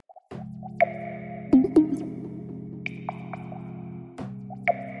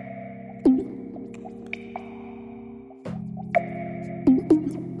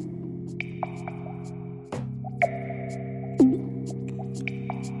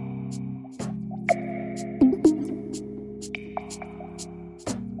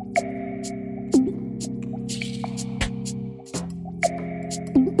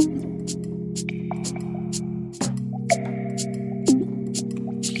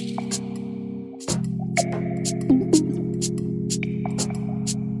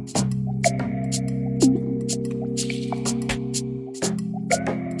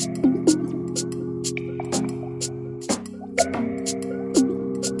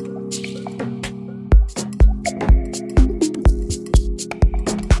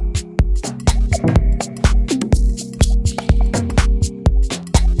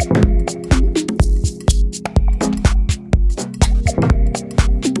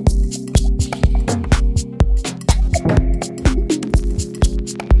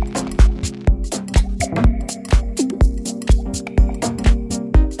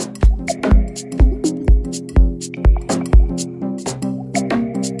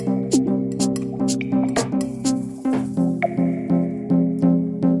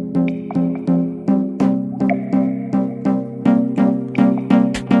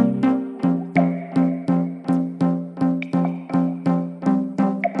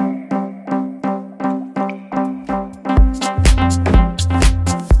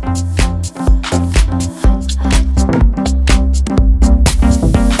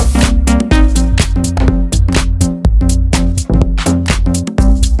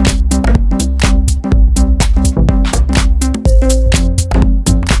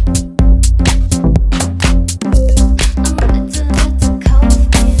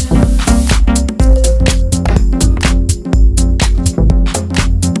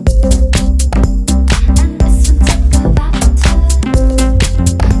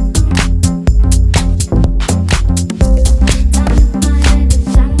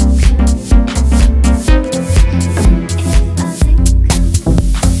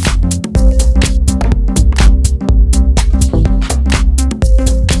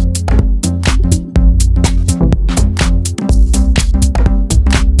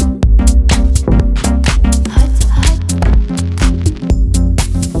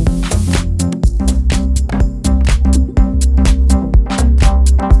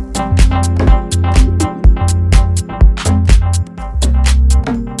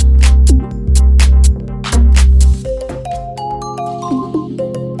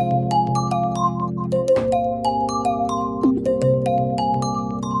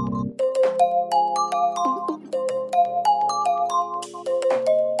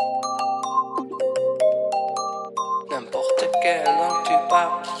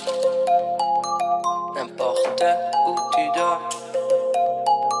N'importe où tu dors,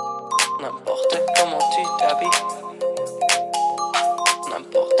 n'importe comment tu t'habilles,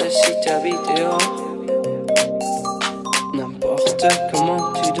 n'importe si t'habites dehors, n'importe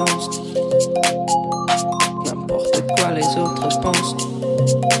comment tu danses, n'importe quoi les autres pensent,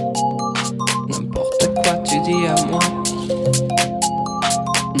 n'importe quoi tu dis à moi,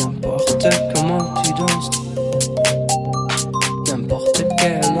 n'importe comment tu danses, n'importe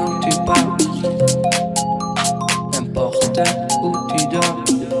quelle langue tu parles, n'importe où tu dors,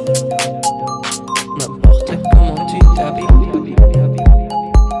 n'importe comment tu t'habilles,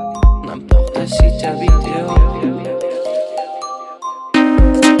 n'importe si t'habites dehors.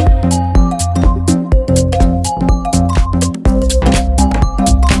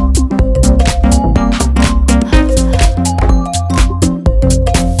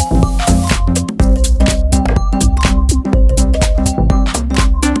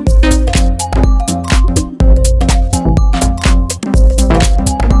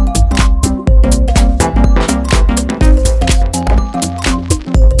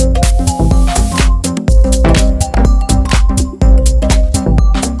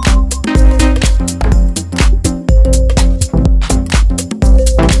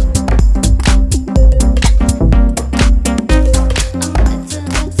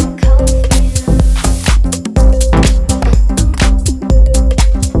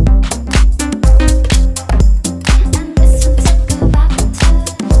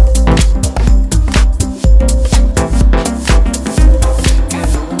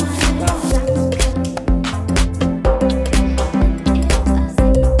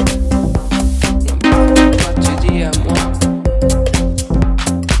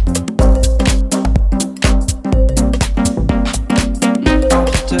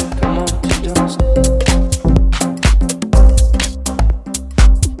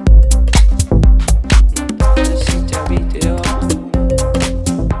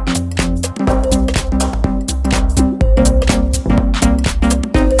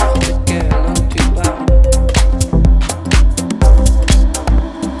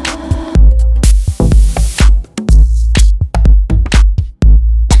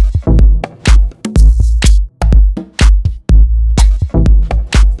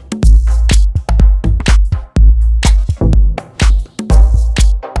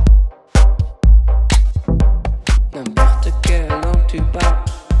 N'importe quelle langue tu parles,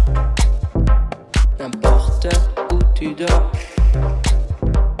 n'importe où tu dors,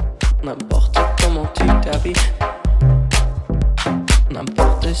 n'importe comment tu t'habilles,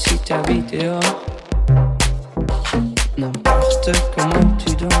 n'importe si t'habites dehors, n'importe comment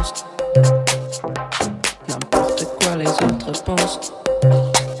tu danses, n'importe quoi les autres pensent,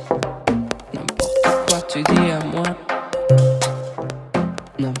 n'importe quoi tu dis à moi,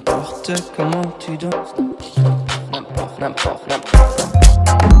 n'importe comment tu danses. N'importe.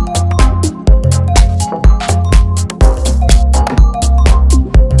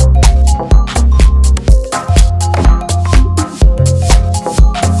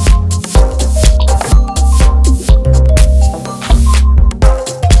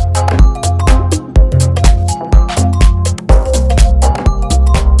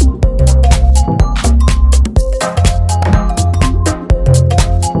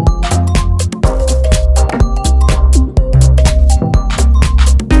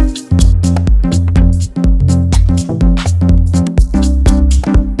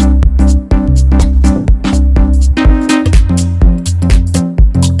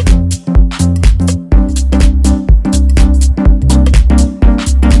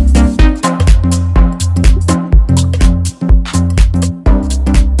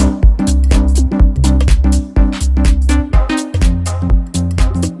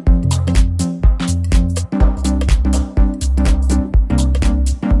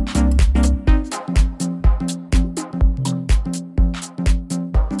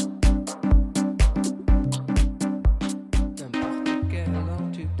 Quelle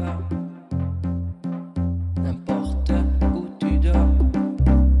langue tu parles?